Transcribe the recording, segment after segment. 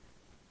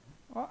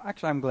Well,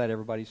 actually, I'm glad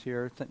everybody's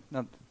here.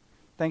 No,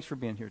 thanks for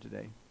being here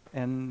today.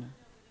 And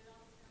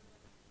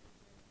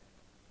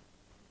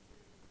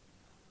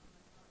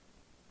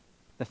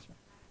that's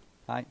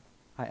right.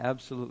 I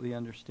absolutely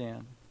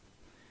understand.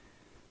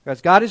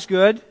 Because God is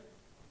good,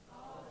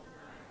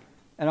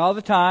 and all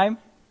the time,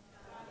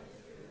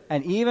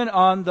 and even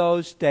on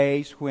those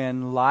days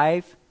when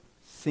life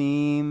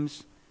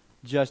seems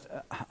just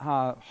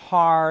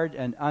hard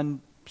and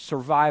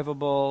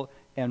unsurvivable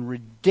and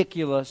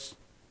ridiculous,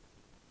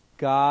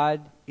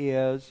 God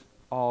is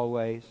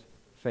always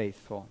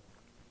faithful.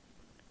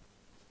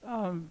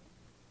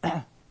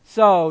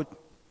 So,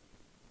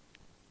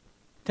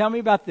 tell me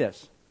about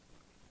this.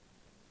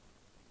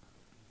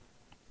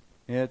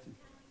 It's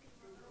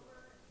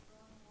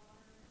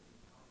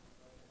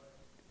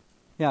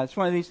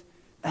one of these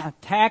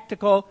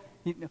tactical.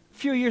 A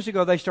few years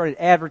ago, they started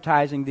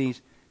advertising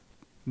these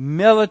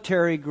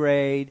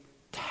military-grade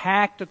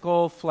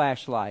tactical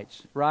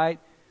flashlights, right?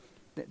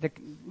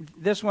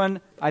 This one,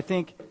 I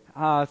think,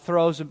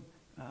 throws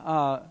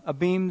a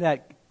beam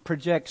that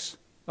projects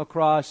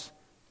across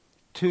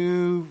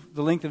the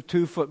length of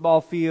 2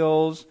 football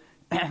fields,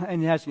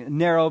 and it has a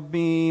narrow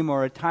beam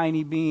or a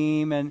tiny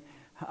beam, and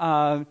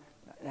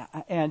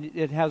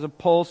it has a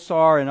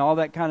pulsar and all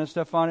that kind of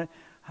stuff on it,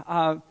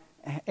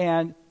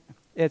 and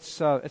it's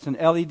an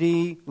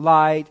LED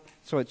light,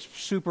 so it's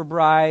super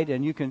bright,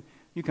 and you can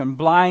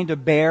blind a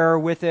bear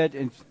with it,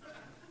 and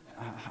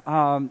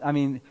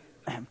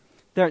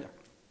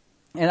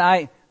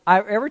I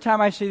every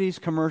time I see these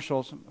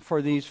commercials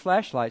for these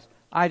flashlights,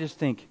 I just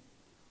think,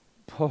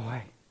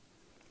 boy,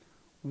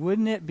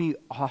 wouldn't it be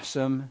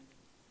awesome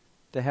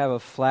to have a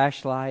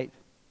flashlight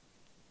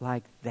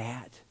like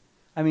that?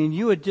 I mean,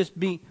 you would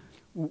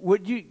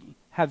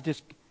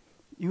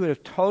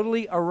have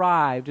totally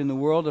arrived in the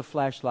world of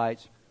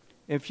flashlights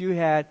if you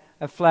had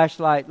a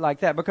flashlight like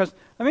that. Because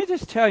let me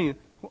just tell you,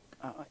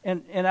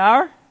 in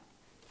our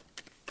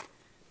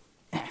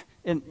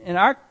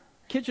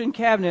kitchen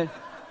cabinet,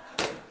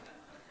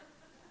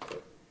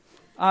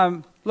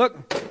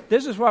 look,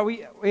 this is what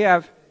we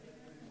have.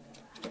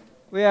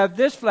 We have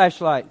this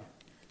flashlight.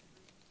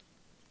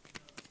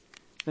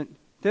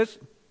 This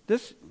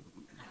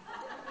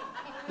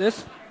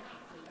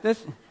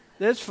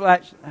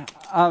flash.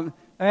 I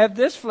have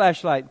this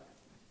flashlight.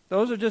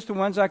 Those are just the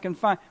ones I can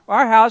find.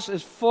 Our house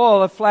is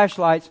full of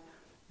flashlights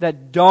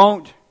that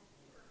don't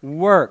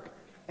work.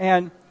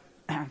 And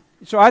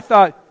so I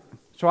thought,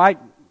 a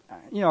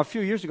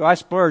few years ago, I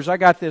splurged. I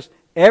got this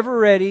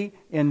ever-ready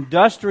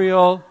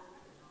industrial,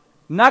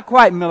 not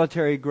quite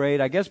military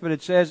grade, I guess, but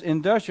it says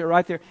industrial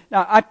right there.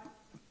 Now,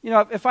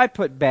 if I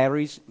put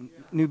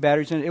new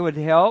batteries in it, it would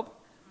help.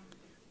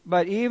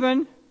 But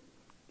even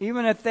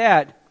at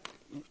that,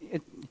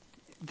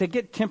 they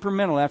get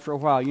temperamental after a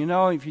while.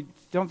 If you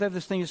don't have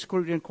this thing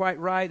screwed in quite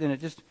right, then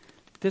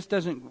this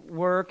doesn't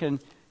work,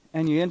 and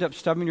you end up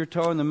stubbing your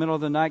toe in the middle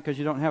of the night because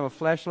you don't have a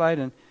flashlight.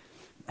 And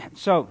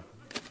so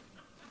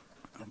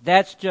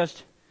that's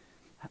just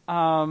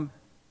so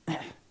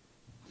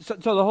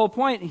the whole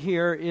point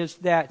here is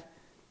that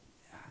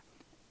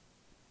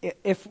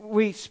if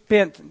I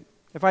spent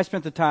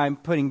the time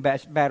putting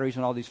batteries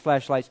in all these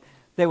flashlights,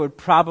 they would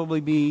probably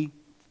be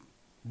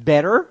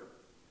better,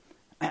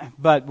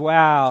 but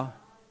wow,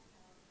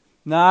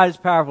 not as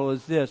powerful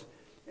as this.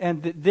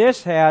 And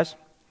this has,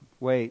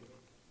 a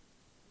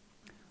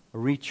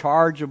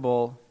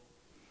rechargeable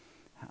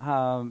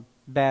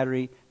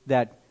battery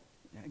that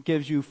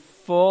gives you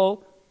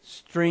full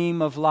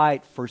stream of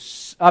light for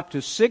up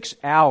to 6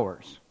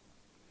 hours.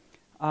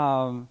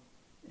 I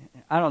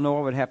don't know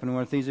what would happen to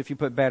one of these if you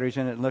put batteries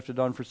in it and left it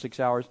on for 6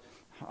 hours.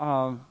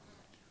 So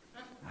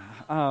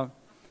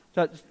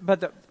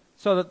the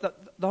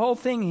whole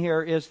thing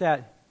here is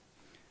that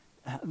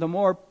the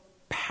more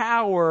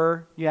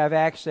power you have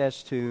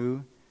access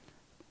to,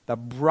 the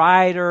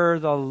brighter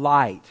the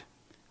light.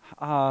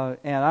 And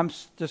I'm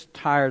just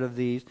tired of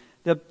these.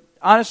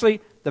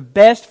 Honestly, the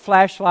best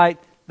flashlight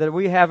that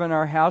we have in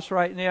our house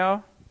right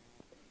now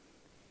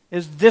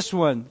is this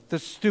one, the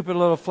stupid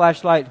little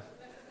flashlight.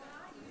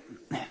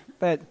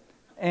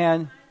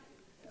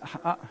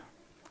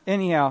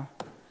 Anyhow,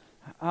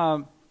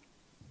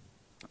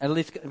 at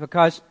least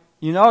because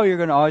you're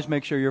going to always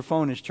make sure your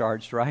phone is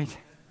charged, right?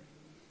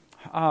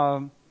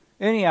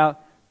 Anyhow,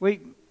 we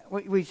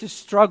just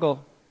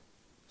struggle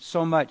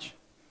so much,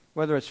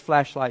 whether it's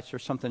flashlights or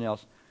something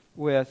else,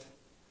 with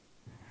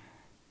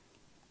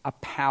a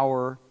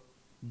power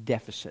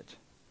deficit.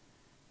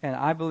 And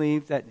I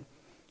believe that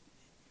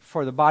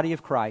for the body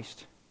of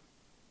Christ,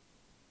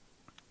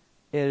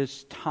 it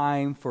is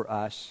time for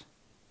us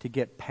to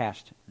get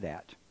past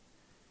that.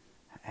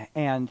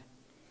 And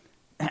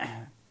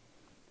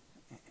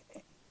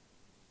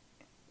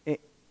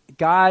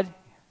God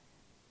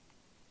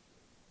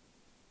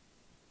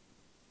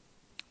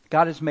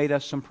has made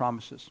us some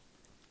promises,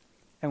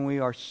 and we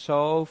are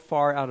so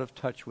far out of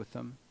touch with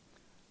them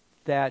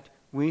that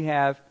we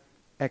have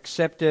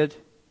accepted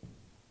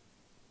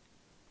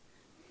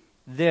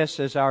this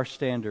as our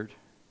standard.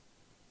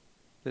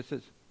 This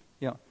is,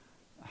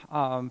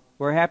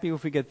 We're happy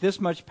if we get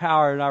this much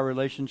power in our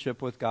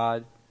relationship with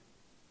God.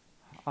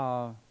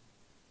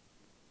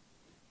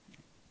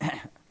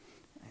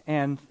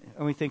 And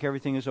we think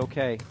everything is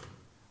okay.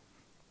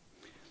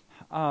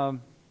 So,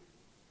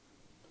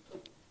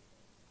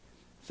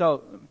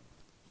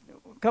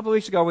 a couple of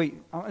weeks ago,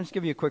 I'll just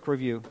give you a quick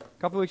review.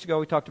 A couple of weeks ago,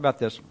 we talked about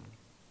this.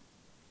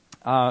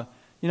 The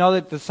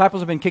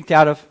disciples have been kicked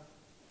out of.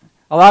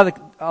 A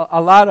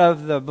lot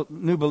of the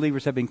new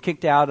believers have been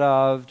kicked out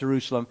of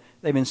Jerusalem.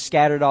 They've been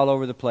scattered all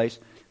over the place.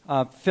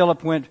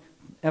 Philip went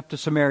up to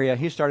Samaria.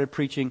 He started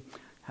preaching.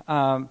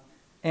 So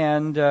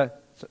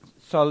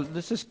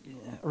this is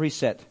a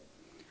reset.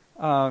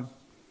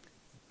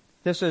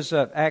 This is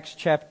Acts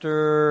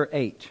chapter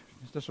 8.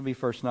 This will be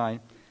verse 9.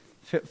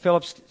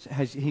 Philip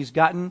he's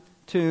gotten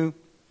to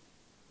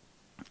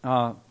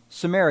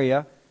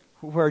Samaria,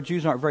 where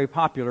Jews aren't very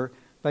popular,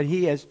 but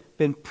he has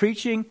been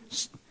preaching.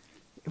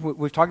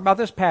 We've talked about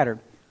this pattern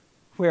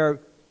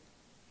where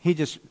he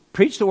just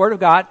preached the Word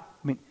of God.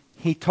 I mean,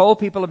 he told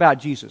people about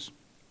Jesus.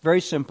 Very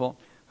simple.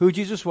 Who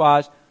Jesus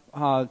was,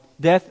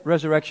 death,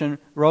 resurrection,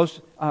 rose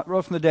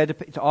from the dead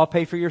to all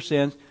pay for your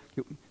sins.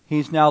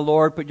 He's now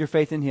Lord. Put your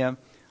faith in Him.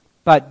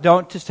 But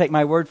don't just take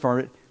my word for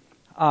it.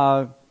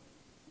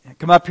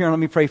 Come up here and let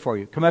me pray for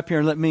you. Come up here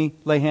and let me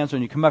lay hands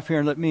on you. Come up here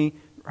and let me...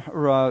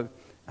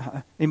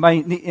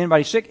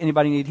 Anybody sick?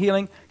 Anybody need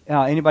healing?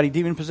 Anybody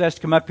demon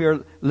possessed? Come up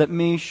here. Let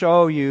me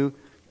show you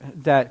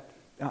that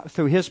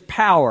through His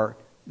power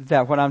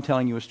that what I'm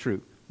telling you is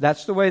true.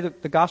 That's the way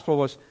that the gospel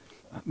was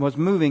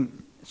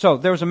moving. So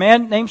there was a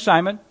man named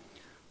Simon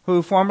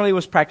who formerly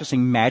was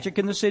practicing magic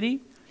in the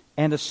city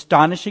and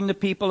astonishing the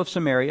people of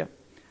Samaria.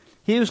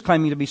 He was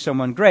claiming to be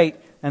someone great,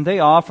 and they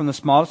all, from the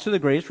smallest to the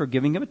greatest, were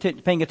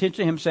paying attention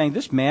to him, saying,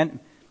 "This man,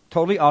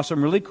 totally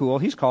awesome, really cool.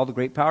 He's called the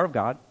great power of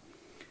God."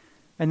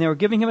 And they were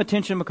giving him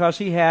attention because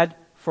he had,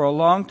 for a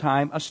long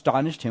time,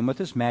 astonished him with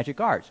his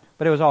magic arts.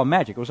 But it was all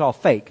magic. It was all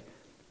fake.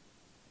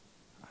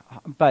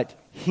 But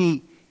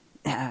he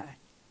had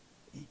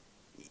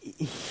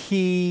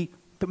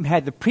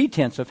the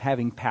pretense of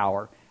having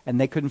power,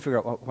 and they couldn't figure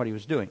out what he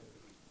was doing.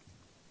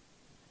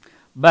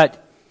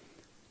 But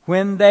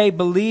when they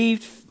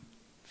believed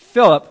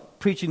Philip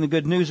preaching the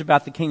good news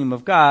about the kingdom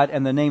of God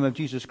and the name of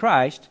Jesus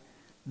Christ,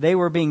 they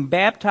were being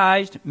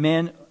baptized,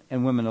 men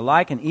and women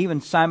alike, and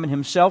even Simon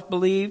himself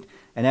believed.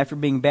 And after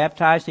being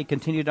baptized, he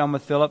continued on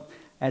with Philip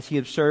as he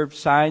observed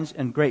signs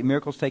and great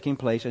miracles taking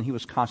place, and he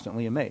was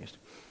constantly amazed.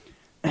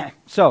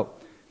 So,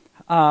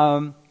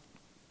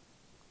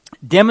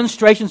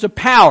 demonstrations of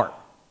power.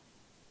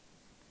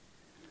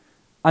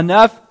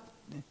 Enough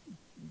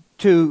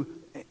to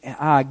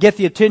get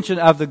the attention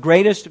of the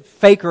greatest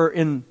faker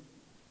in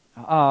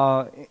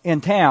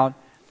town,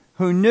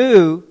 who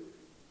knew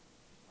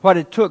what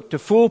it took to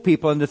fool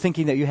people into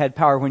thinking that you had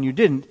power when you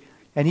didn't.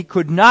 And he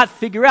could not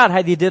figure out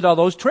how he did all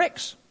those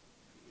tricks.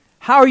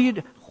 How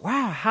did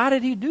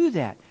he do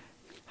that?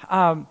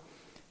 And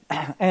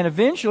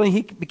eventually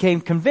he became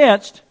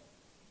convinced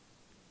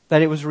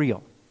that it was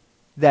real.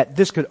 That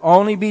this could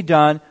only be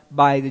done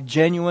by the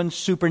genuine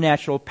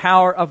supernatural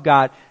power of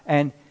God.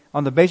 And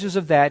on the basis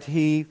of that,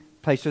 he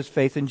placed his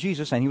faith in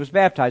Jesus and he was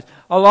baptized.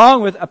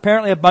 Along with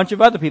apparently a bunch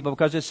of other people,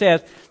 because it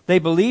says they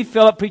believed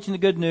Philip preaching the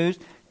good news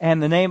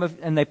and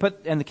they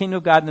put the kingdom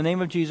of God in the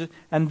name of Jesus,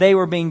 and they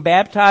were being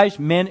baptized,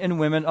 men and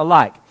women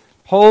alike.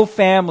 Whole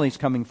families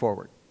coming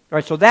forward. All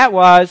right, so that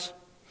was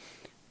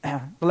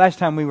the last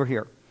time we were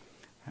here.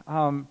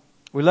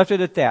 We left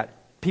it at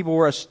that. People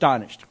were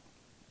astonished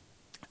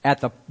at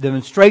the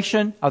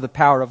demonstration of the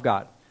power of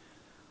God.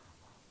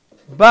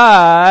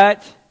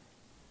 But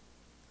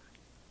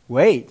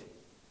wait,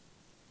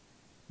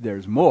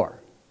 there's more.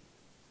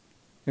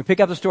 We pick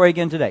up the story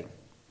again today.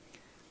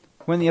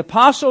 When the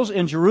apostles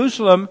in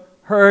Jerusalem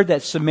heard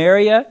that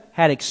Samaria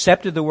had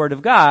accepted the word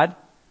of God,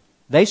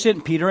 they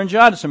sent Peter and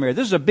John to Samaria.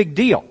 This is a big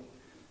deal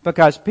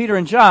because Peter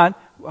and John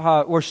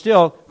were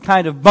still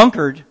kind of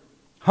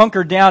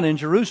hunkered down in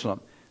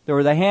Jerusalem. There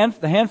were the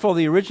handful of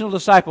the original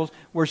disciples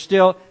were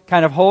still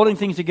kind of holding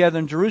things together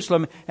in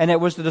Jerusalem, and it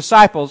was the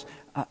disciples,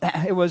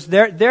 it was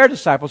their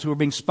disciples who were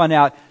being spun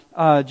out,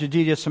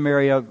 Judea,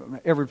 Samaria,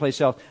 every place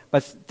else.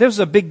 But this was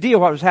a big deal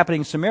what was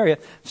happening in Samaria.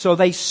 So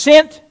they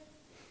sent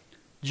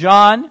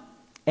John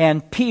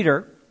and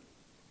Peter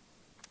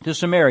to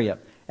Samaria.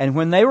 And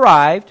when they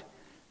arrived,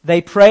 they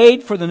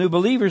prayed for the new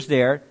believers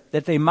there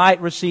that they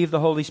might receive the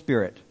Holy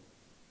Spirit.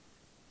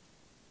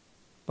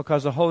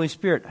 Because the Holy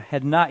Spirit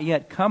had not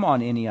yet come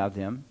on any of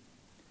them.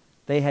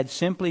 They had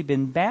simply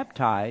been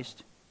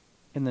baptized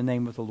in the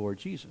name of the Lord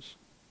Jesus.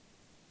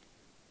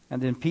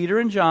 And then Peter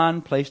and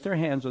John placed their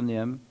hands on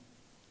them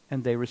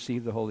and they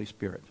received the Holy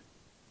Spirit.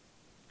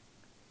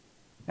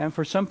 And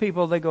for some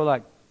people, they go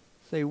like,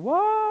 say,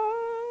 what?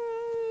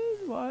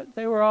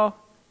 They were all,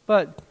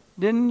 but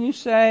didn't you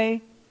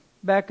say,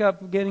 back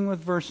up beginning with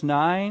verse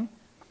 9,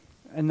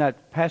 in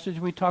that passage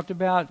we talked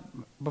about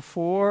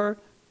before,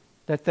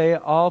 that they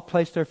all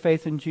placed their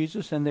faith in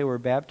Jesus and they were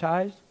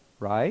baptized?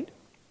 Right?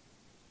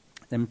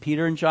 Then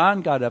Peter and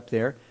John got up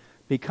there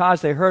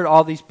because they heard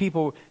all these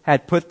people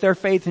had put their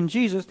faith in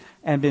Jesus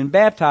and been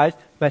baptized,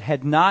 but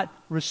had not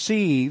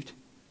received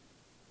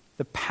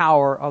the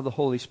power of the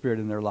Holy Spirit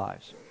in their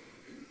lives.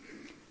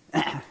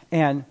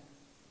 And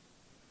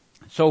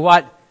so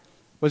what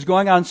was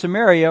going on in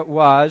Samaria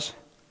was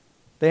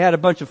they had a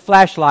bunch of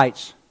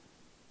flashlights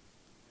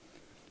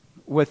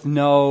with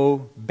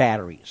no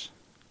batteries.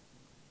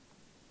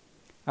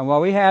 And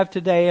what we have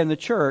today in the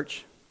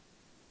church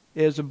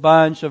is a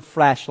bunch of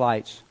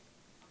flashlights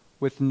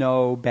with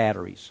no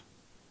batteries.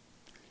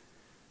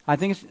 I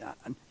think it's,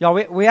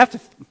 we have to,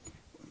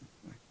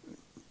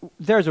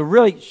 there's a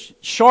really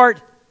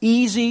short,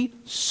 easy,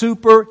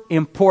 super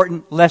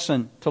important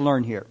lesson to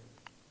learn here.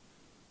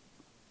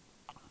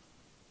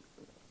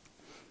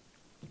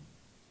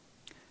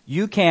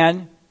 You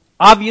can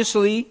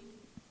obviously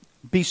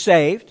be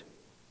saved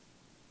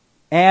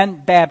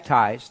and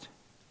baptized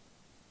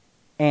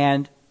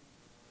and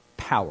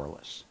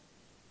powerless.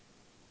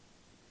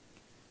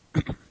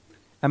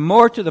 And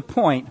more to the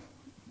point,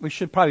 we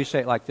should probably say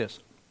it like this.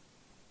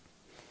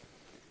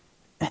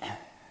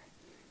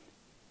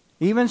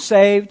 Even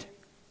saved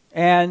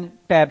and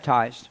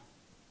baptized,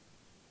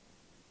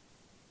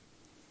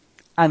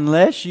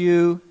 unless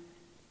you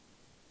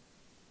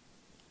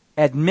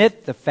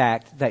admit the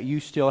fact that you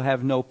still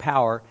have no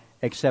power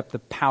except the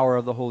power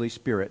of the Holy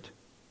Spirit,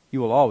 you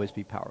will always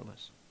be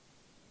powerless.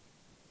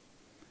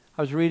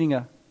 I was reading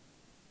a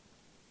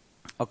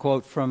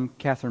quote from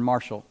Catherine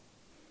Marshall,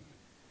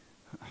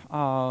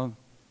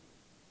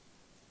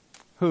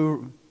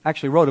 who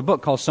actually wrote a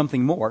book called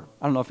Something More.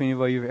 I don't know if any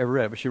of you have ever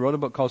read it, but she wrote a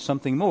book called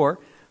Something More,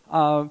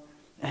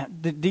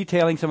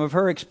 detailing some of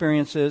her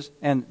experiences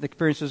and the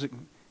experiences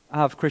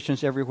of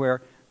Christians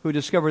everywhere who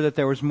discovered that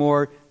there was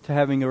more to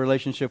having a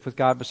relationship with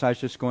God besides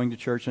just going to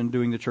church and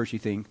doing the churchy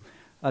thing.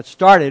 It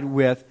started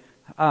with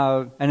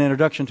an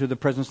introduction to the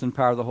presence and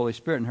power of the Holy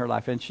Spirit in her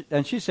life.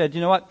 And she said,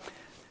 you know what?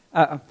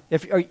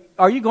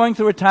 Are you going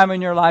through a time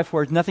in your life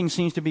where nothing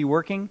seems to be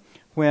working,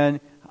 when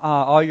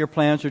all your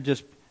plans are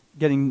just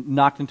getting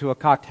knocked into a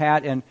cocked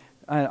hat, and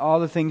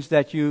all the things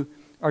that you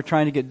are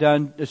trying to get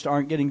done just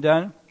aren't getting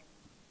done?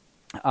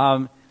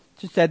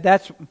 She said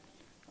that's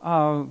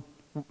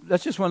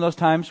just one of those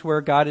times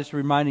where God is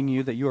reminding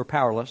you that you are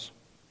powerless,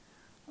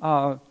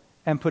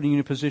 and putting you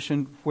in a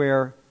position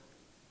where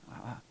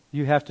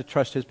you have to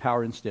trust His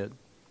power instead.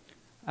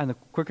 And the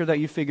quicker that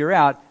you figure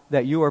out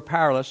that you are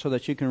powerless, so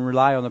that you can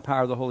rely on the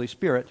power of the Holy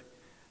Spirit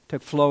to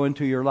flow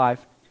into your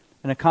life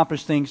and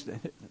accomplish things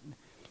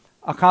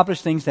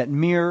that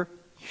mere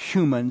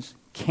humans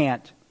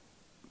can't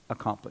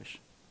accomplish.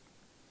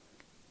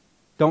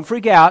 Don't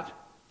freak out.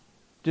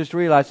 Just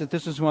realize that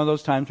this is one of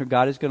those times where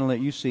God is going to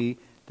let you see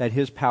that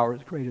His power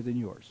is greater than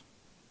yours.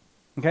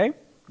 Okay?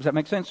 Does that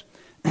make sense?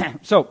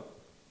 So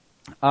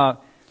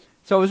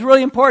it was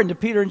really important to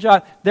Peter and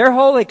John. Their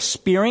whole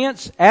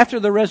experience after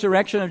the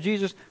resurrection of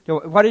Jesus,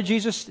 what did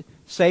Jesus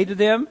say to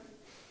them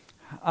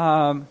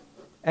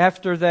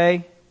after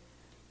they...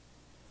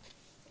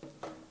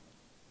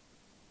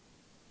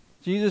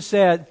 Jesus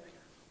said,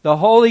 the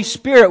Holy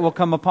Spirit will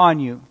come upon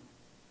you,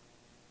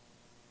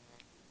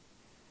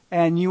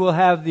 and you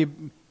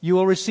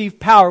will receive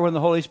power when the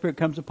Holy Spirit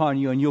comes upon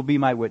you, and you'll be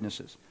my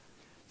witnesses.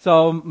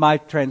 So my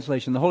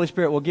translation, the Holy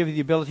Spirit will give you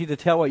the ability to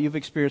tell what you've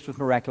experienced with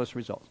miraculous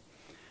results.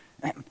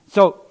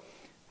 So,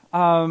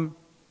 do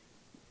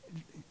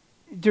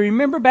you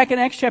remember back in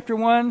Acts chapter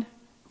 1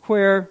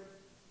 where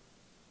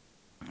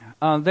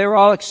they were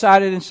all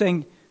excited and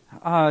saying,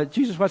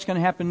 Jesus, what's going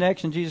to happen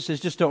next? And Jesus says,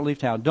 just don't leave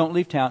town. Don't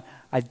leave town.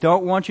 I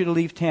don't want you to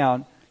leave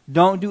town.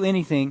 Don't do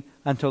anything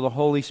until the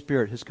Holy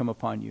Spirit has come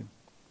upon you.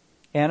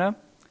 Anna,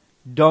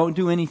 don't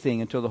do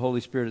anything until the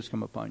Holy Spirit has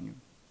come upon you.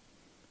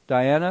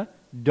 Diana,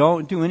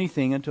 don't do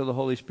anything until the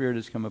Holy Spirit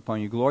has come upon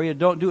you. Gloria,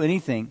 don't do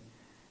anything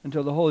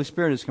until the Holy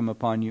Spirit has come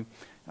upon you.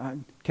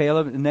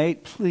 Caleb and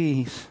Nate,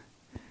 please,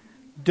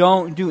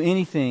 don't do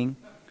anything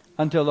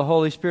until the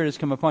Holy Spirit has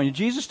come upon you.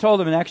 Jesus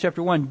told them in Acts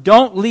chapter 1,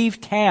 don't leave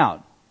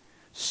town.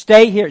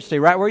 Stay here. Stay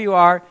right where you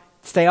are.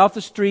 Stay off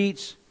the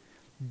streets.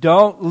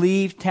 Don't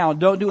leave town.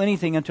 Don't do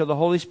anything until the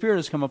Holy Spirit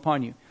has come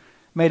upon you.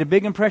 Made a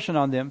big impression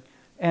on them.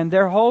 And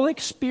their whole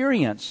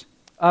experience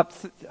up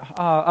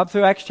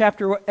through Acts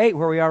chapter 8,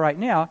 where we are right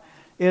now,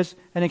 is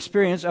an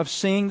experience of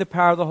seeing the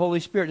power of the Holy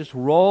Spirit just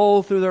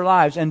roll through their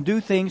lives and do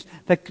things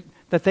that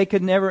they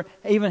could never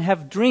even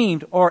have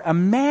dreamed or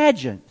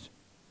imagined.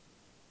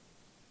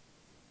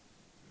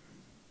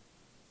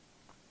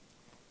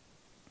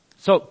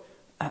 So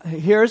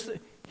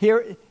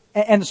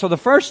so the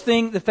first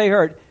thing that they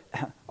heard,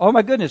 oh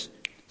my goodness,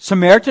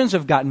 Samaritans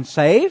have gotten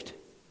saved?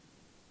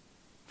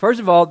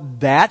 First of all,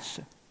 that's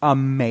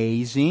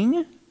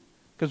amazing,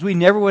 because we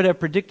never would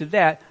have predicted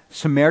that.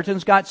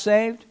 Samaritans got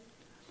saved?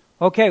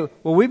 Okay,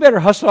 well, we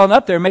better hustle on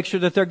up there and make sure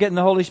that they're getting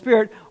the Holy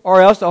Spirit,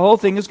 or else the whole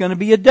thing is going to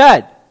be a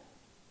dud.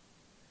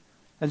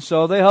 And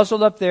so they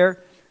hustled up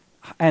there,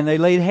 and they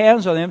laid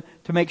hands on them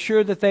to make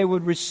sure that they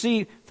would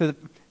receive.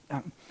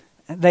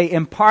 They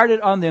imparted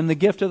on them the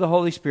gift of the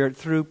Holy Spirit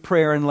through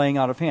prayer and laying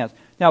out of hands.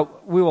 Now,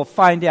 we will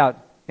find out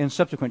in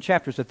subsequent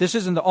chapters that this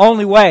isn't the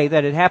only way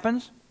that it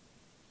happens.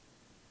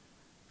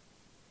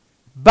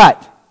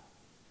 But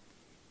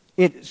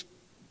it's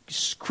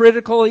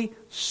critically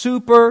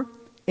super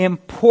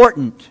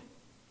important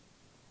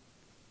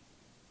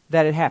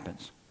that it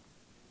happens.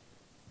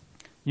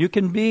 You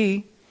can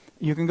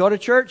go to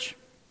church,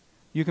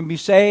 you can be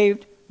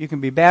saved, you can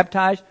be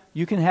baptized,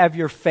 you can have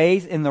your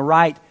faith in the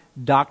right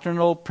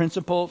doctrinal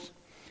principles,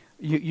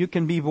 you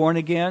can be born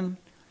again,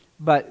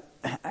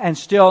 and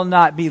still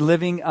not be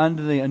living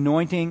under the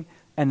anointing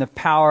and the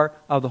power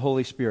of the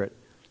Holy Spirit.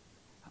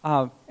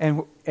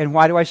 And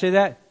why do I say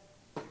that?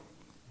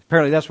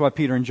 Apparently that's what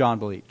Peter and John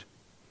believed.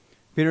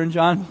 Peter and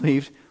John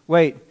believed,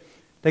 wait,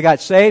 they got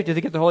saved, did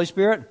they get the Holy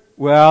Spirit?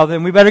 Well,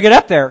 then we better get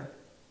up there.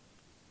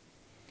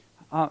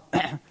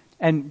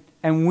 And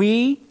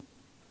we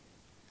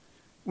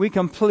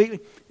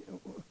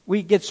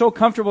get so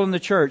comfortable in the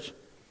church,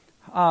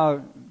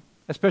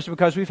 especially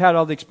because we've had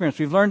all the experience.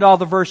 We've learned all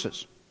the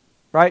verses,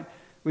 right?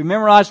 We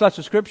memorized lots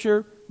of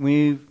scripture.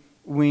 We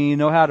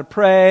know how to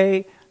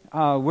pray.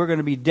 We're going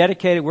to be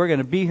dedicated. We're going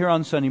to be here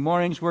on Sunday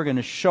mornings. We're going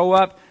to show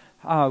up.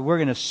 We're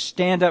going to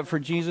stand up for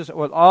Jesus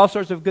with all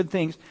sorts of good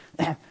things.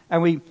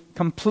 And we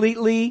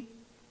completely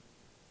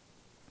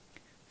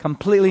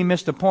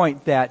missed the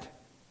point that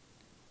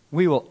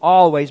we will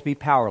always be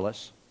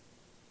powerless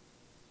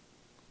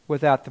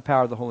without the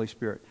power of the Holy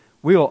Spirit.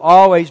 We will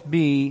always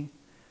be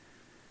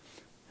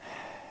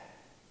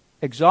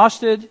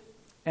exhausted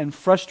and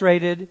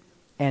frustrated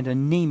and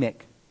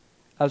anemic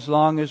as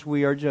long as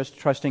we are just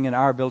trusting in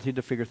our ability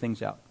to figure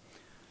things out.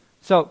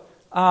 So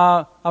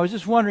I was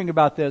just wondering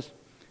about this,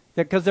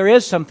 because there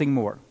is something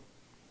more.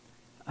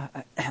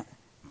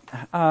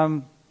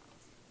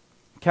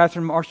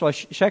 Catherine Marshall,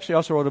 she actually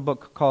also wrote a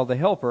book called The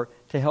Helper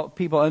to help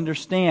people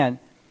understand.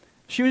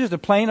 She was just a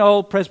plain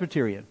old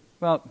Presbyterian.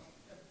 Well,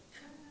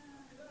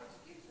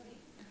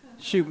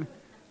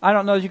 I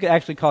don't know if you could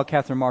actually call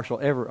Catherine Marshall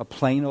ever a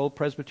plain old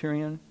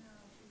Presbyterian.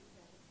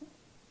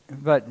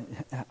 But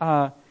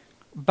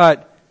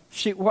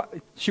she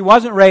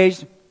wasn't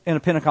raised in a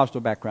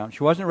Pentecostal background.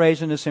 She wasn't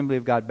raised in an Assembly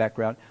of God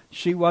background.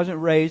 She wasn't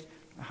raised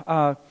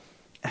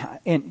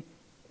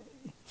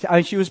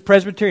she was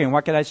Presbyterian.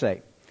 What could I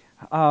say?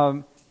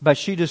 But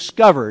she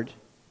discovered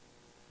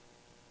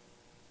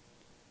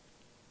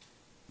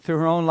through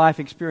her own life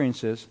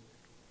experiences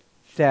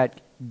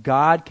that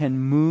God can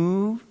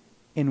move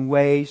in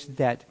ways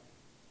that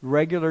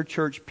regular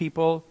church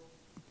people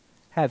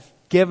have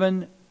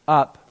given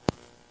up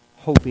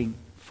hoping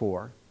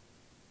for.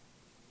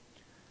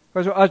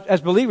 Because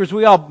as believers,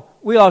 we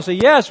all say,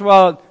 yes,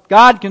 well,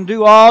 God can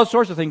do all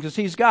sorts of things because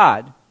He's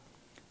God.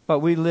 But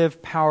we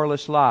live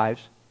powerless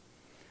lives.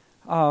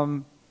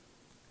 Because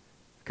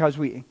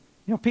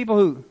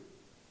people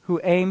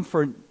who aim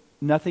for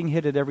nothing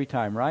hit it every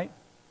time, right?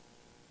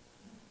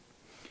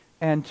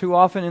 And too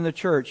often in the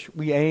church,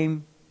 we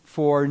aim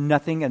for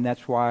nothing, and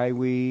that's why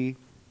we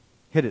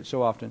hit it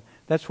so often.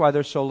 That's why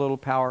there's so little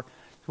power.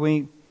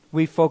 We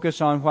focus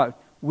on what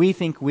we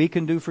think we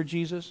can do for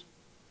Jesus.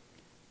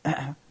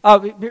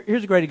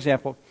 Here's a great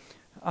example.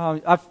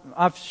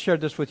 I've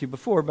shared this with you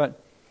before, but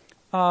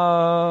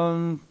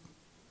children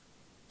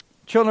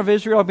of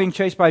Israel being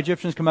chased by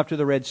Egyptians come up to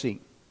the Red Sea.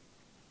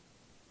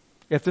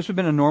 If this had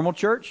been a normal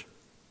church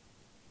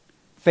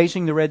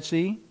facing the Red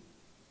Sea,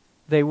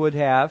 they would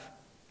have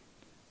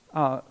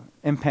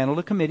impaneled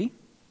a committee.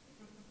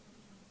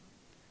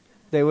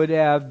 They would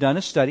have done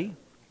a study.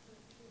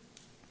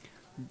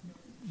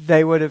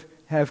 They would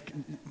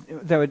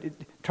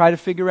try to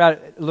figure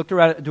out, looked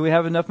around, do we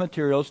have enough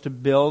materials to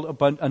build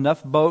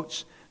enough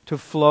boats to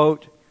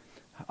float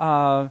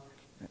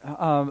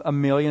 1.5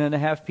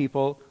 million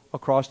people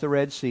across the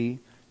Red Sea?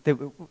 They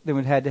would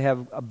have had to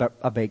have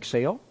a bake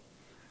sale,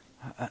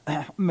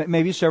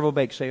 maybe several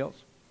bake sales.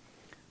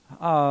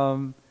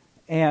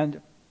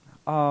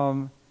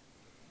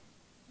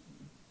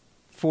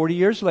 40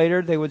 years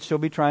later, they would still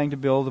be trying to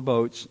build the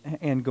boats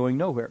and going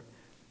nowhere.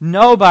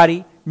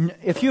 Nobody,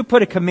 if you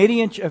put a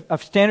committee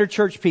of standard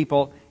church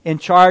people in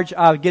charge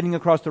of getting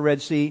across the Red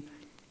Sea,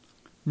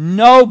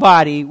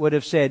 nobody would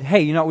have said,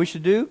 hey, you know what we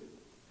should do?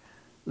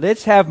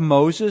 Let's have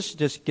Moses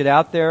just get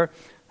out there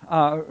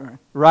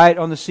right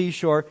on the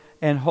seashore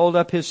and hold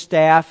up his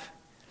staff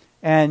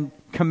and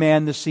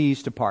command the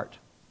seas to part.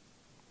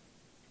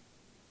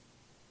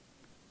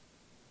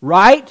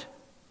 Right?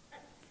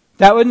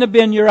 That wouldn't have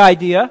been your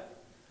idea.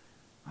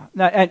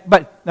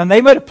 But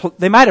they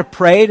might have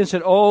prayed and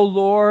said, "Oh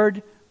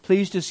Lord,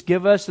 please just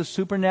give us the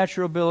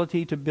supernatural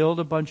ability to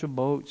build a bunch of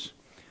boats."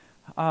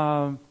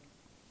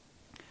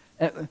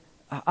 It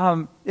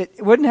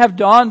wouldn't have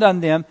dawned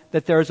on them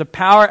that there is a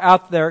power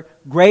out there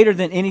greater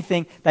than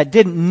anything that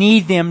didn't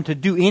need them to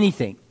do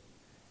anything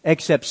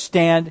except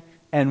stand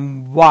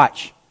and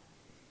watch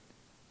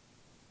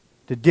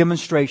the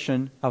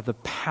demonstration of the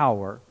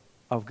power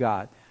of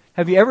God.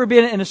 Have you ever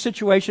been in a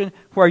situation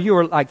where you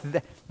were like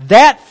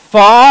that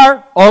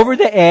far over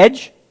the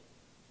edge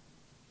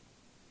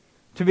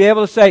to be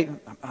able to say,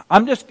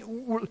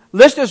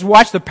 let's just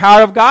watch the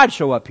power of God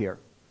show up here?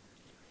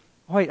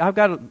 wait,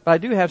 but I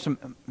do have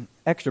some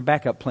extra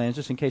backup plans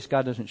just in case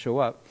God doesn't show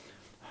up.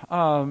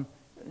 You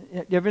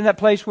ever in that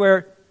place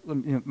where,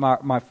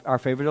 our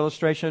favorite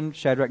illustration,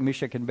 Shadrach,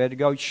 Meshach, and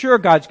Abednego? Sure,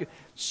 God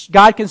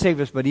can save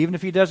us, but even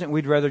if He doesn't,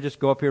 we'd rather just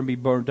go up here and be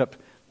burned up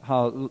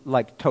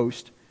like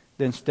toast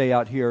than stay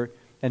out here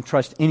and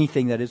trust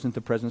anything that isn't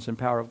the presence and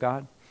power of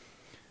God.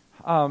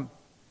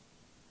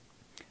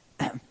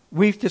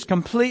 We've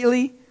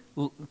completely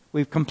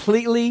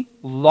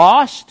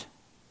lost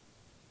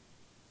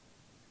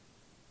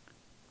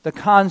the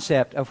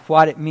concept of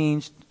what it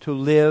means to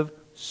live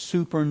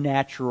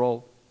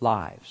supernatural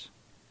lives,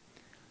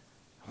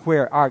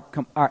 where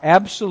our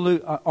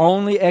absolute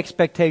only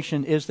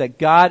expectation is that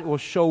God will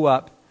show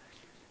up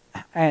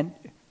and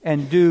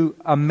do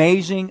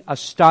amazing,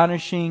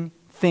 astonishing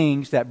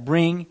things that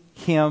bring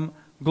Him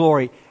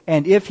glory.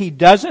 And if He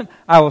doesn't,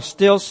 I will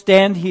still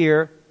stand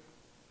here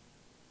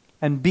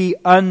and be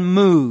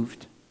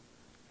unmoved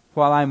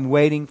while I'm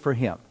waiting for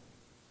Him.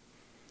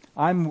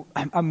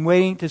 I'm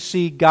waiting to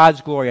see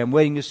God's glory. I'm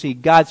waiting to see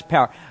God's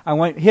power. I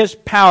want His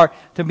power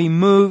to be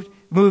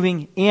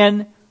moving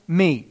in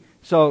me.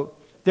 So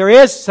there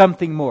is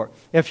something more.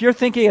 If you're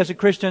thinking as a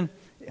Christian,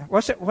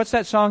 what's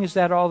that song? Is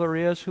that all there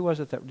is? Who was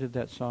it that did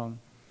that song?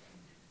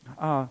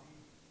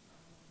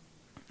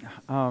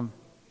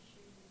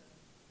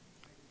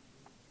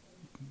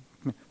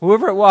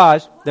 Whoever it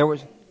was, there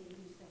was.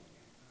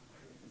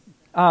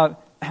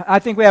 I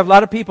think we have a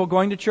lot of people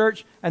going to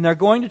church, and they're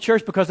going to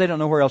church because they don't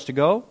know where else to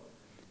go,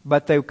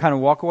 but they kind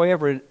of walk away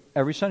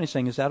every Sunday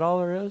saying, "Is that all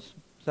there is?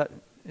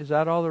 Is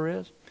that all there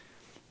is?"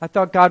 I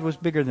thought God was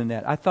bigger than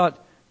that. I thought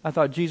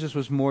Jesus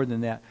was more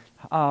than that.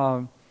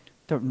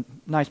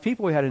 Nice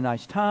people. We had a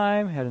nice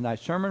time, had a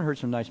nice sermon, heard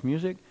some nice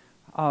music.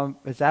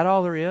 Is that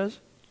all there is?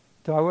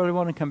 Do I really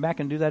want to come back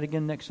and do that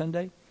again next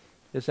Sunday?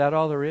 Is that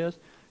all there is?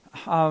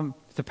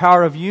 The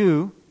power of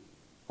you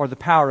or the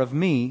power of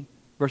me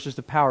versus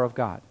the power of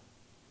God.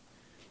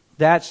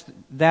 That's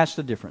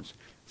the difference.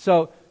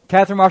 So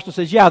Catherine Marshall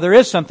says, yeah, there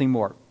is something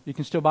more. You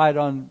can still buy it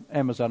on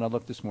Amazon. I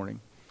looked this morning.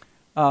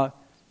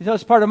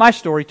 It's part of my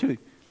story too.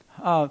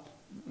 I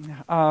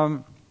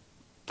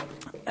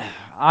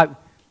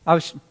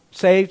was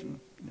saved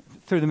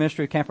through the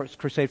ministry of Campus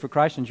Crusade for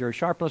Christ and Jerry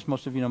Sharpless.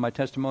 Most of you know my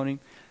testimony.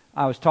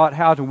 I was taught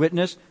how to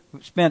witness.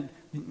 Spent,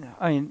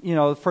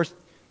 first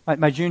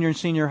my junior and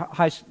senior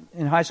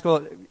in high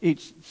school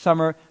each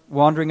summer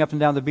wandering up and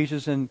down the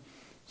beaches in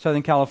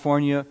Southern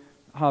California,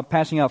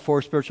 passing out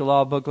 4 spiritual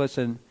law booklets,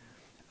 and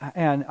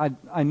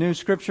I knew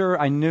Scripture.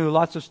 I knew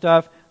lots of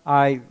stuff.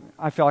 I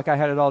felt like I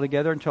had it all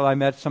together until I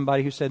met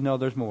somebody who said, "No,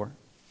 there's more."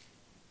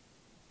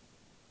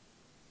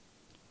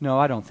 No,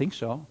 I don't think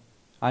so.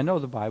 I know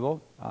the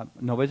Bible.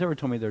 Nobody's ever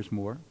told me there's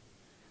more.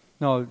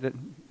 No,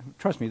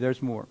 trust me,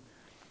 there's more.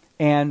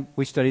 And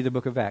we studied the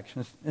book of Acts.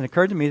 And it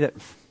occurred to me that,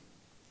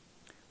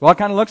 well, it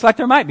kind of looks like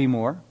there might be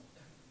more.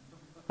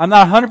 I'm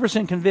not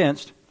 100%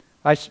 convinced.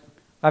 I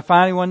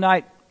finally one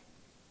night,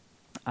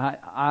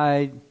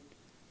 I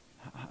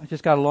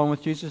just got along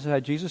with Jesus. I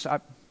said, Jesus,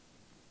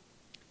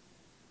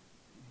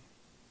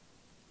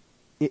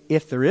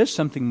 if there is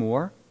something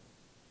more,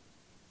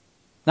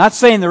 not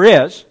saying there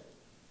is,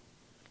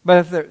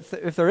 but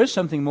if there is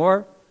something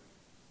more,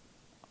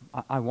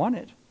 I want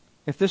it.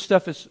 If this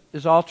stuff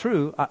is all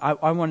true,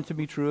 I want it to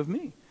be true of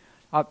me.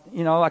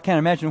 I can't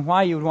imagine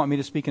why you would want me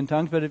to speak in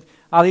tongues, but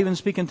I'll even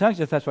speak in tongues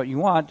if that's what you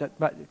want.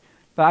 But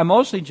I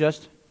mostly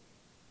just,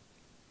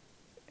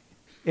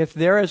 if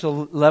there is a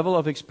level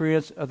of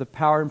experience of the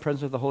power and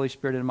presence of the Holy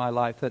Spirit in my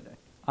life that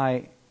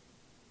I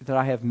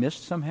have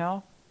missed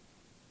somehow,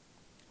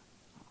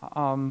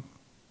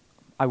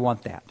 I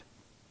want that.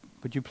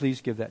 Would you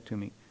please give that to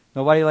me?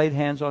 Nobody laid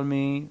hands on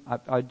me.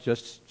 I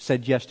just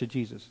said yes to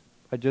Jesus.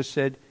 I just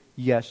said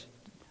yes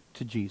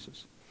to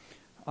Jesus.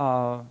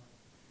 And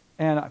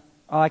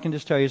all I can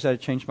just tell you is that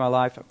it changed my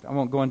life. I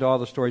won't go into all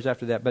the stories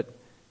after that,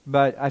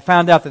 but I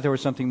found out that there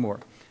was something more.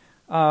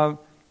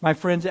 My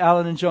friends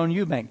Alan and Joan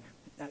Eubank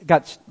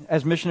got,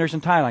 as missionaries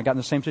in Thailand, got in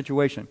the same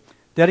situation.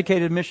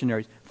 Dedicated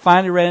missionaries.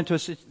 Finally ran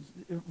into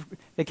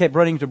they kept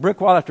running into brick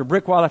wall after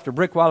brick wall after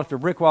brick wall after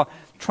brick wall,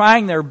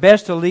 trying their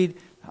best to lead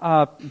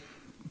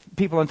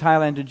people in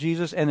Thailand to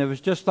Jesus, and it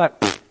was just like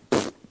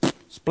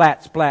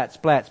splat, splat,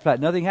 splat, splat.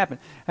 Nothing happened.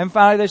 And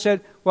finally they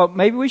said, well,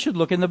 maybe we should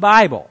look in the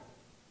Bible.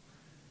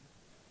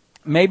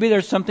 Maybe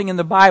there's something in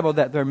the Bible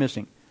that they're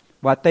missing.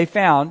 What they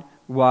found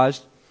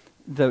was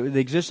the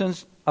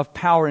existence of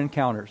power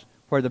encounters,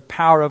 where the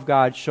power of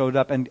God showed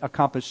up and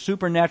accomplished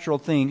supernatural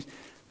things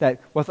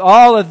that with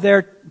all of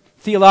their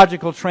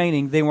theological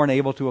training, they weren't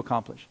able to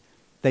accomplish.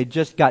 They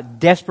just got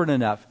desperate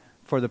enough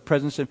for the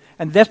presence of...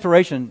 And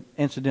desperation,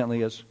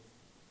 incidentally, is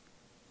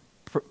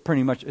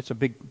pretty much, it's a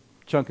big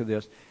chunk of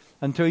this.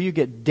 Until you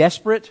get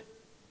desperate,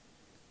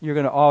 you're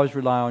going to always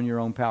rely on your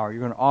own power.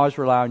 You're going to always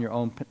rely on your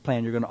own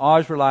plan. You're going to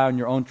always rely on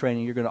your own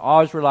training. You're going to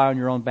always rely on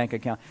your own bank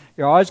account.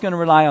 You're always going to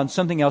rely on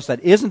something else that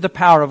isn't the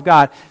power of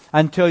God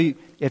until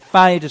it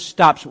finally just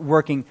stops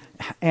working.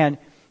 And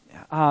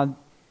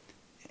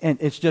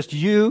it's just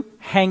you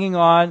hanging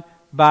on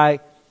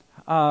by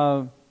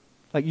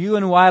like you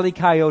and Wile E.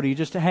 Coyote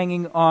just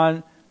hanging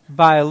on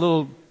by a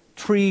little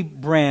tree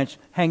branch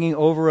hanging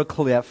over a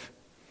cliff,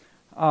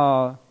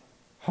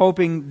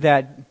 hoping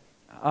that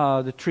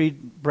the tree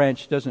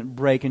branch doesn't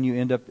break and you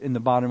end up in the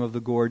bottom of the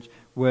gorge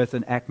with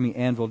an Acme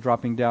anvil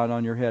dropping down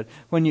on your head.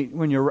 When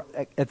you're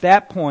at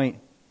that point,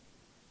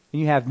 and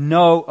you have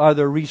no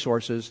other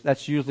resources,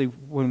 that's usually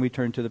when we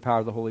turn to the power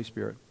of the Holy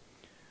Spirit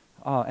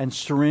and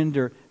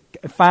surrender.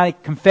 Finally,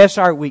 confess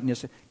our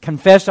weakness,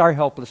 confess our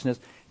helplessness,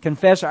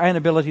 confess our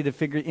inability to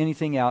figure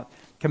anything out,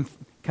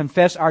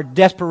 confess our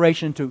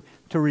desperation to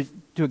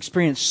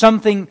experience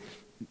something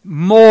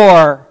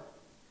more,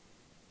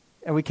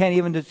 and we can't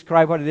even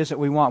describe what it is that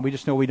we want. We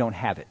just know we don't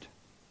have it.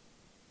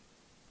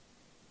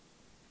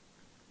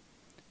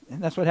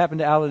 And that's what happened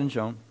to Alan and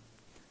Joan.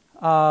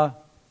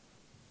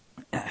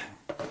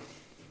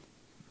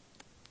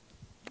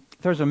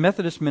 There's a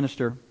Methodist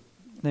minister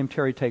named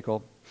Terry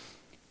Takel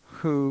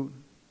who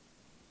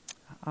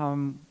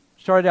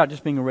started out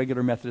just being a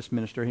regular Methodist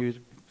minister.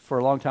 For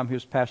a long time, he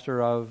was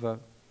pastor of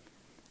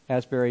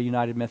Asbury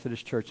United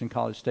Methodist Church in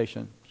College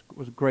Station. It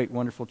was a great,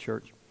 wonderful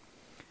church.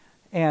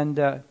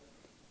 And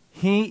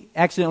he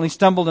accidentally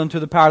stumbled into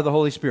the power of the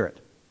Holy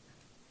Spirit.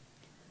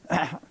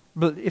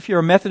 But if you're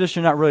a Methodist,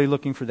 you're not really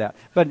looking for that.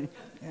 But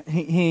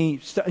he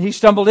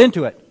stumbled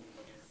into it.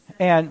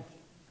 And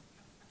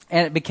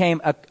it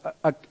became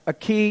a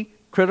key,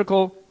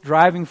 critical,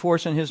 driving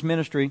force in his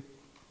ministry.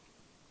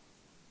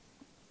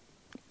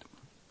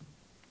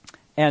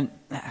 And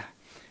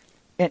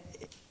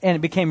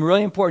it became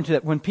really important to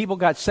that when people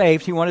got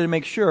saved, he wanted to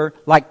make sure,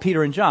 like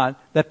Peter and John,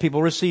 that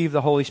people received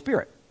the Holy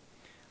Spirit.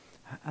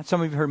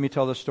 Some of you heard me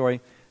tell this story.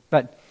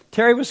 But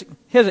Terry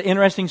has an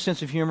interesting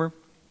sense of humor.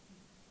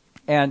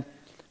 And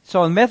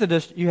so in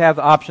Methodist, you have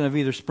the option of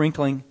either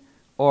sprinkling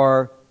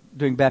or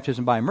doing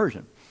baptism by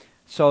immersion.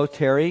 So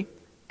Terry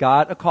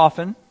got a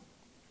coffin,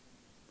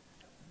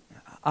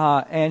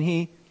 and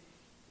he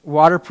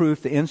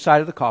waterproofed the inside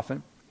of the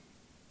coffin.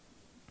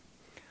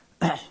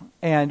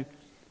 And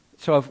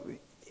so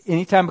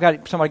anytime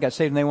somebody got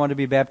saved and they wanted to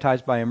be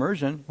baptized by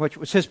immersion, which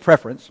was his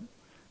preference,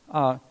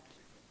 but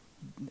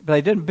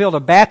they didn't build a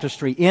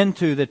baptistry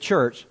into the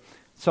church,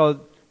 so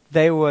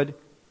they would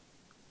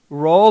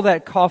roll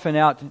that coffin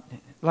out,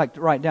 like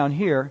right down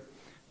here,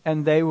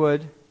 and they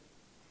would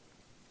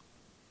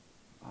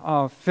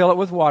fill it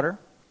with water,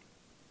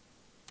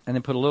 and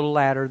then put a little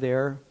ladder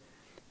there,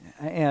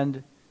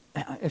 and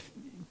if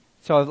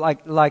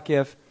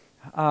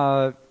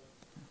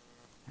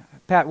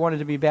Pat wanted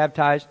to be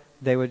baptized,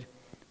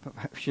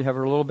 she'd have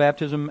her little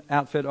baptism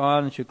outfit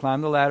on, and she'd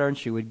climb the ladder, and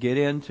she would get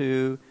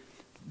into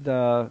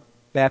the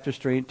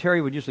baptistry. And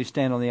Terry would usually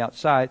stand on the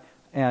outside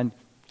and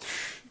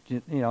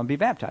be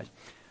baptized.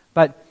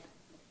 But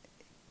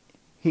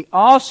he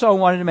also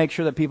wanted to make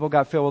sure that people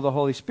got filled with the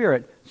Holy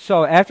Spirit.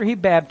 So after he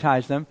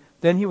baptized them,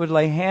 then he would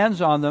lay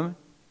hands on them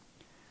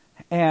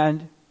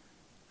and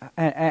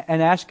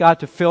ask God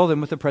to fill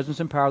them with the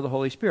presence and power of the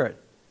Holy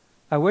Spirit.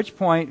 At which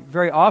point,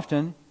 very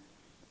often,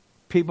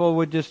 people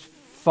would just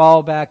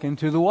fall back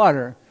into the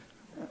water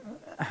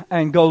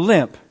and go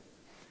limp.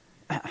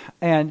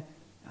 And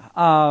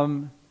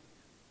then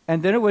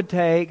it would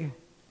take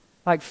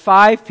like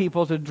 5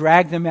 people to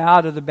drag them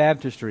out of the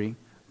baptistry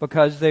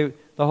because the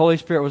Holy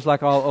Spirit was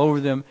like all over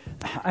them,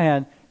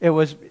 and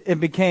it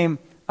became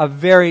a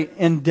very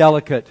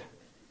indelicate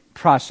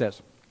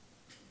process.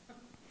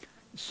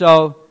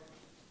 So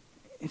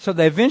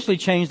they eventually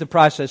changed the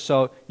process.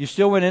 So you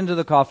still went into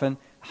the coffin,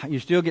 you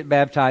still get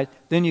baptized,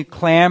 then you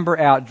clamber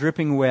out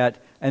dripping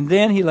wet, and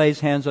then he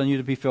lays hands on you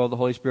to be filled with the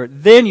Holy Spirit.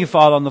 Then you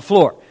fall on the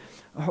floor,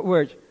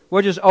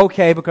 which is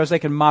okay because they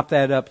can mop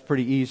that up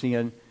pretty easy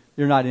and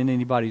you're not in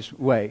anybody's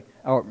way.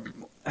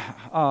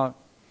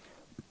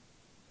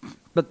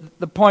 But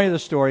the point of the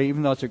story,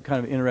 even though it's a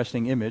kind of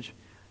interesting image,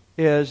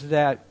 is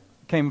that it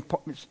became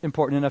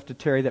important enough to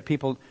Terry that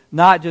people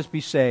not just be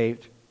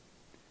saved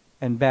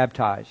and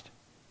baptized,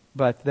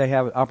 but they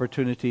have an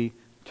opportunity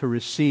to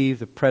receive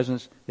the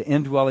presence, the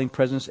indwelling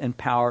presence and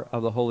power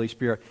of the Holy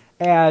Spirit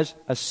as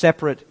a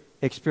separate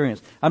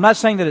experience. I'm not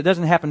saying that it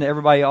doesn't happen to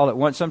everybody all at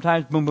once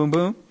sometimes, boom, boom,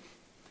 boom.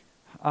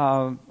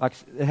 Like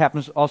it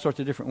happens all sorts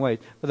of different ways.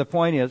 But the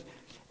point is,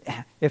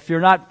 if you're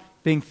not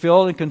being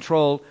filled and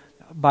controlled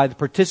by the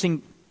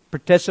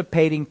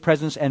participating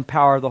presence and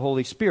power of the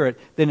Holy Spirit,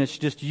 then it's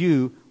just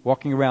you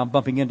walking around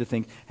bumping into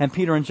things. And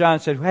Peter and John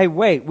said, hey,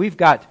 wait, we've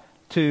got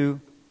to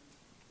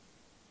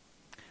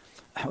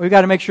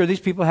make sure these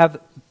people have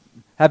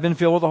been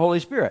filled with the Holy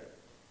Spirit.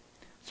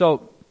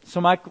 So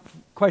my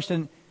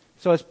question,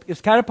 so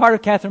it's kind of part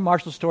of Catherine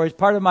Marshall's story, it's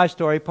part of my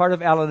story, part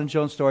of Alan and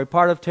Joan's story,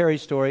 part of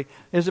Terry's story.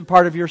 Is it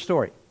part of your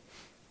story?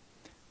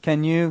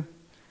 Can you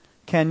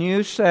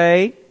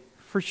say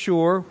for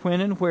sure when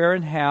and where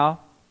and how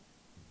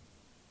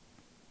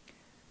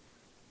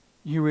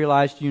you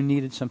realized you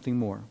needed something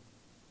more?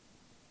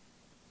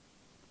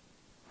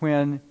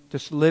 When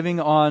just living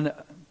on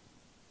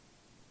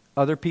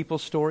other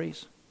people's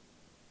stories,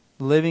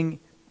 living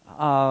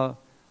on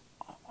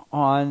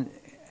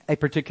a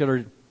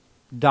particular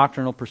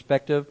doctrinal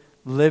perspective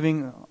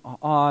living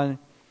on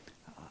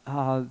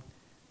an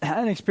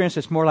experience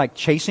that's more like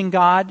chasing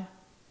God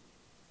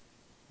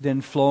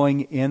than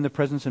flowing in the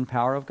presence and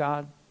power of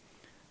God.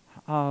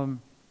 I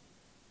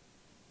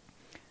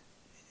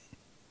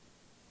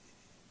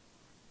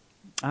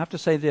have to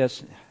say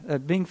this,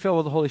 being filled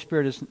with the Holy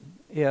Spirit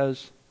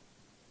is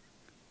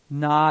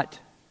not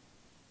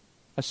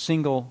a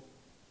single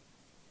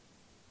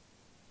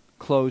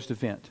closed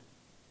event.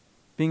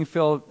 Being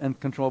filled and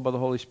controlled by the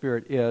Holy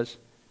Spirit is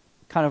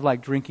kind of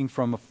like drinking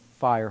from a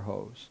fire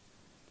hose.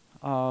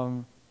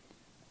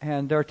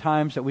 And there are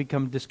times that we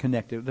become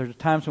disconnected. There are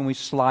times when we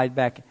slide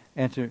back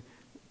into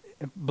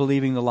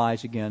believing the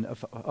lies again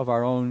of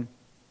our own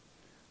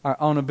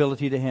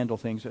ability to handle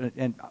things.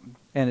 And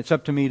it's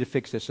up to me to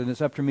fix this, and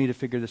it's up to me to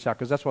figure this out,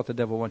 because that's what the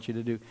devil wants you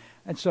to do.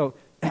 And so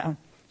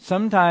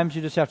sometimes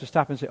you just have to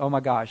stop and say, oh my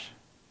gosh,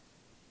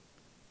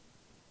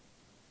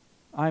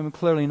 I'm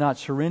clearly not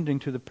surrendering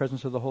to the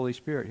presence of the Holy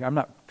Spirit. I'm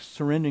not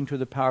surrendering to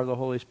the power of the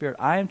Holy Spirit.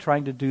 I am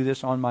trying to do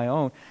this on my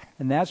own.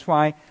 And that's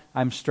why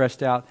I'm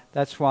stressed out.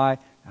 That's why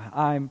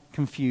I'm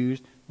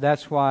confused.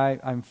 That's why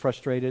I'm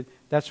frustrated.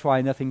 That's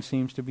why nothing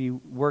seems to be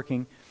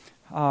working.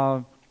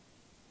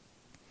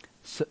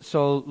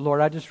 So,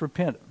 Lord, I just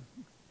repent.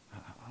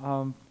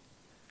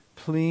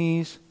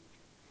 Please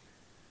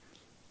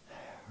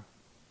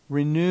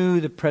renew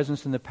the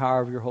presence and the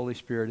power of your Holy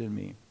Spirit in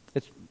me.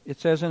 It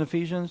says in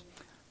Ephesians,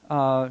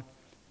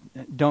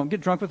 don't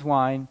get drunk with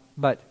wine,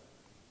 but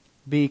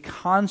be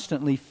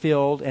constantly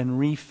filled and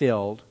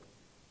refilled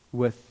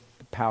with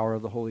the power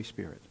of the Holy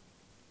Spirit.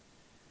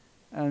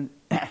 And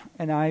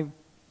I'm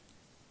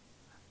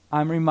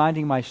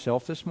reminding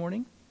myself this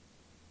morning,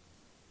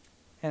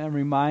 and I'm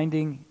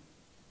reminding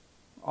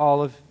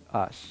all of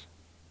us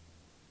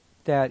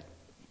that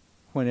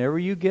whenever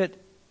you get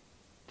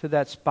to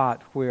that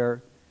spot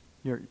where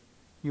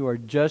you are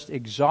just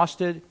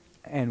exhausted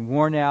and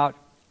worn out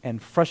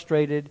and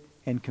frustrated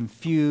and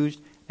confused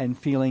and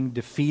feeling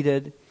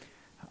defeated,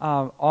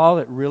 all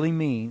it really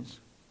means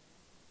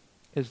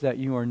is that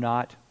you are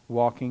not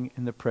walking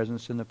in the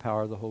presence and the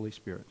power of the Holy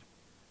Spirit.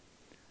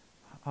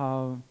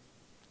 And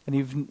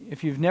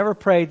if you've never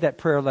prayed that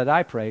prayer that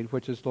I prayed,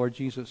 which is, Lord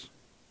Jesus,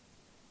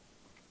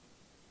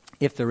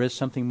 if there is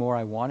something more,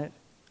 I want it.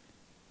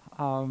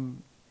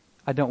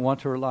 I don't want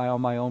to rely on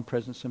my own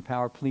presence and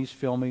power. Please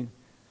fill me.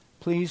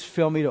 Please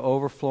fill me to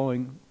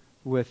overflowing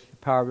with the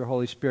power of your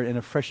Holy Spirit and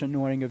a fresh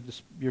anointing of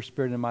your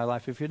Spirit in my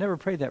life. If you've never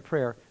prayed that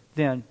prayer,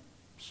 then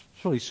it's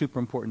really super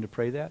important to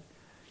pray that.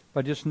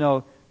 But just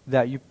know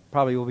that you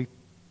probably will be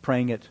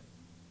praying it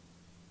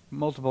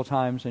multiple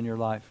times in your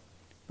life,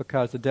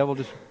 because the devil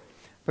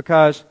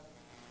because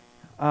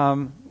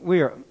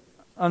we are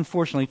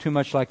unfortunately too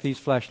much like these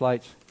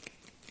flashlights.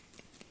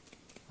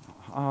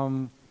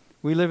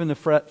 We live in the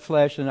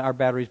flesh and our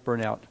batteries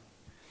burn out.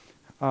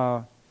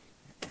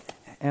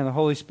 And the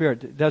Holy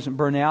Spirit doesn't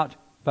burn out,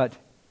 but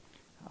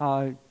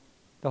the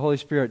Holy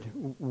Spirit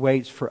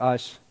waits for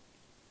us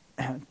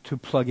to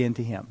plug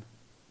into Him.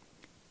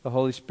 The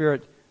Holy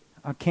Spirit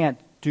can't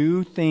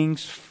do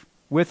things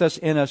with us,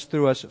 in us,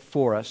 through us,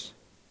 for us,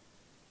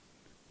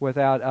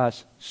 without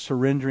us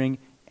surrendering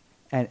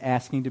and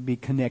asking to be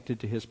connected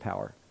to His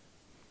power.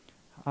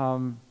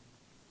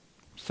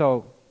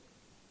 So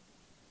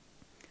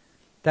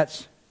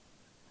that's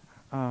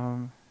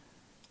so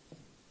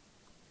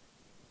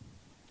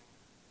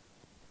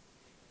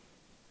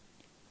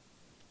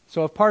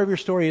if part of your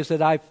story is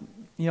that I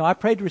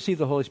prayed to receive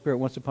the Holy Spirit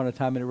once upon a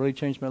time and it really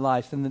changed my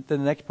life, then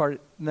the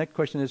next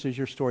question is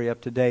your story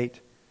up to date?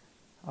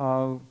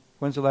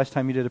 When's the last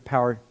time you did a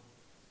power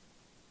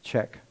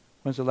check?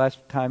 When's the last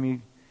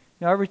time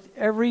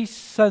every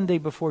Sunday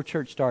before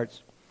church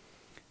starts,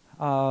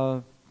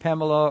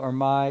 Pamela or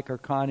Mike or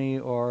Connie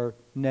or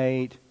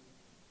Nate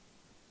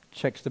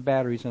checks the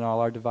batteries in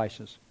all our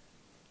devices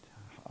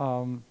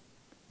to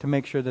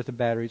make sure that the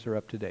batteries are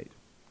up to date.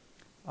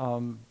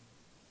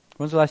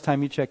 When's the last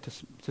time you checked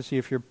to see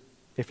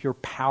if your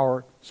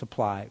power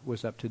supply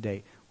was up to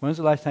date? When's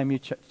the last time you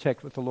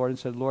checked with the Lord and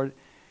said, Lord,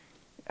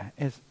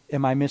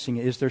 am I missing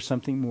it? Is there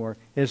something more?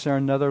 Is there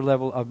another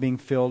level of being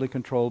filled and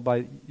controlled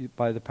by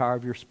the power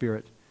of your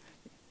Spirit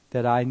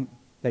that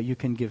you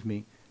can give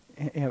me?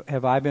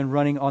 Have I been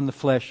running on the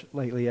flesh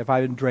lately? Have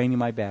I been draining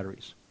my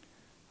batteries?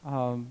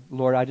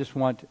 Lord, I just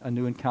want a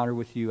new encounter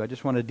with you. I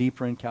just want a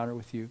deeper encounter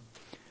with you.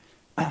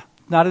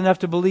 Not enough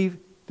to believe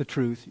the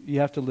truth. You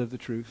have to live the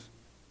truth.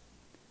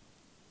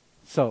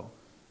 So,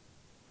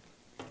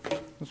 I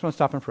just want to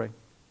stop and pray.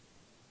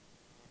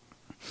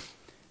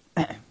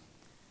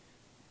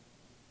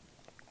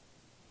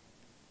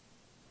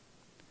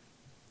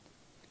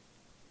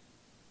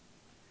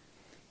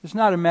 It's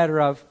not a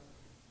matter of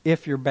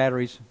if your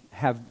batteries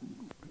have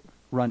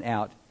run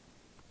out.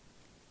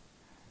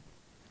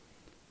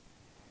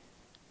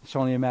 It's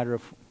only a matter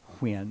of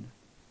when.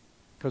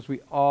 Because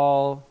we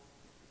all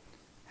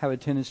have a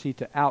tendency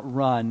to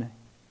outrun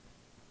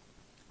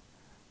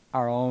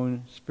our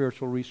own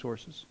spiritual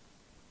resources.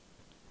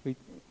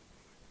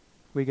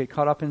 We get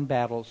caught up in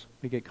battles.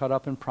 We get caught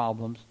up in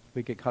problems.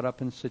 We get caught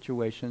up in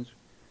situations.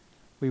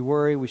 We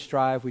worry, we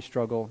strive, we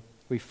struggle,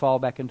 we fall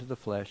back into the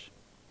flesh.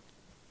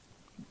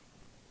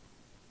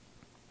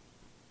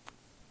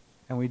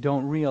 And we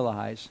don't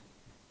realize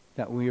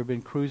that we have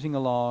been cruising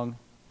along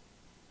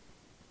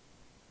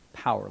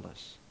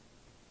powerless.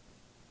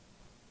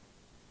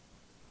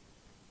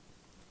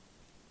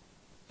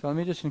 So let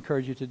me just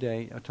encourage you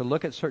today to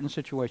look at certain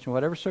situations,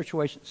 whatever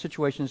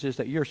situations is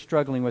that you're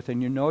struggling with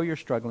and you know you're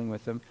struggling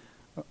with them.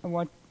 I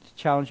want to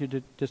challenge you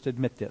to just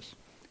admit this.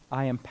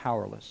 I am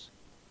powerless.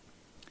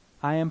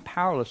 I am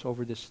powerless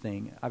over this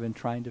thing I've been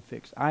trying to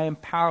fix. I am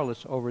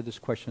powerless over this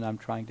question I'm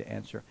trying to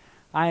answer.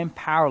 I am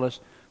powerless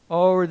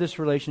over this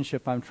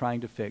relationship I'm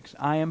trying to fix.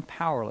 I am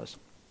powerless.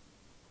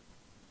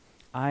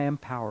 I am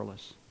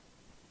powerless.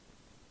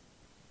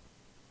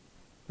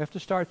 We have to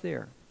start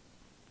there.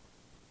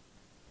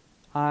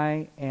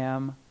 I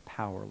am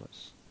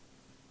powerless.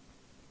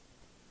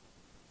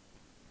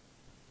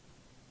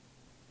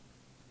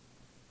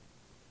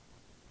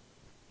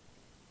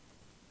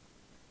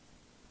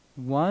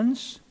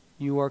 Once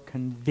you are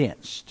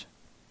convinced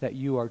that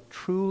you are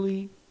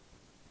truly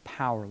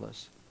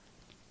powerless,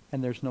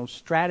 and there's no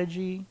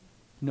strategy,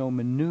 no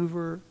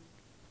maneuver,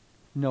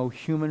 no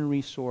human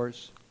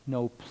resource,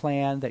 no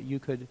plan that you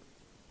could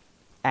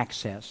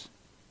access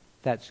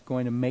that's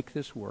going to make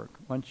this work,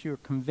 once you're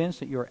convinced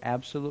that you're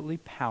absolutely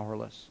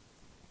powerless,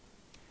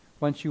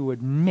 once you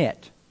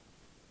admit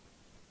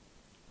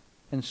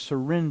and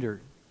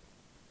surrender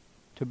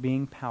to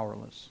being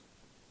powerless,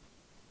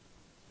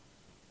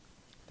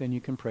 then you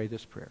can pray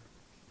this prayer.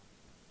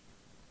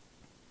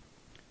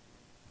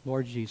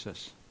 Lord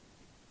Jesus,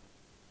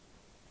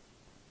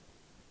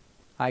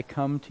 I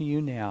come to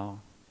you now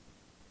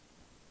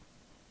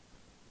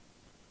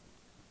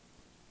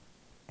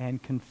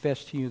and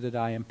confess to you that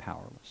I am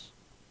powerless.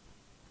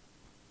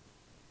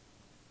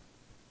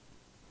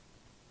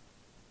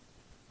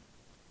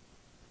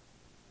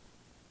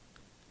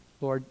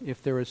 Lord,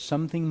 if there is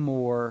something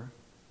more,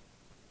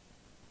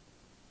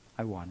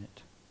 I want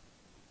it.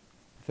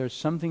 If there's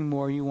something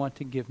more you want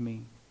to give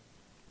me,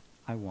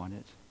 I want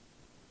it.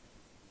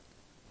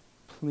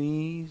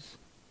 Please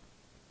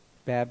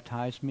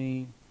baptize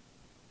me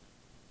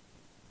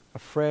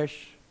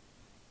afresh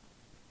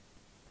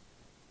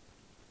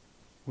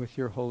with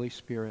your Holy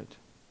Spirit.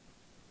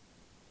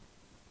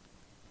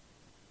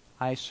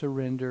 I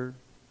surrender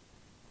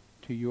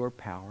to your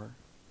power.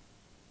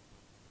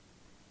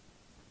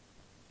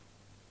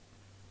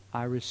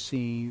 I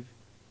receive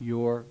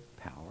your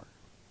power.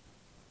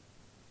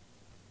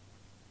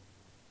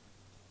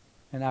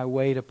 And I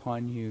wait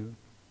upon you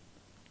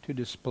to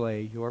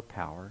display your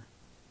power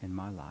in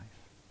my life.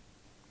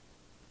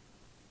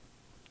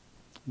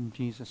 In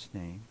Jesus'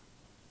 name,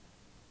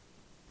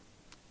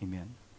 amen.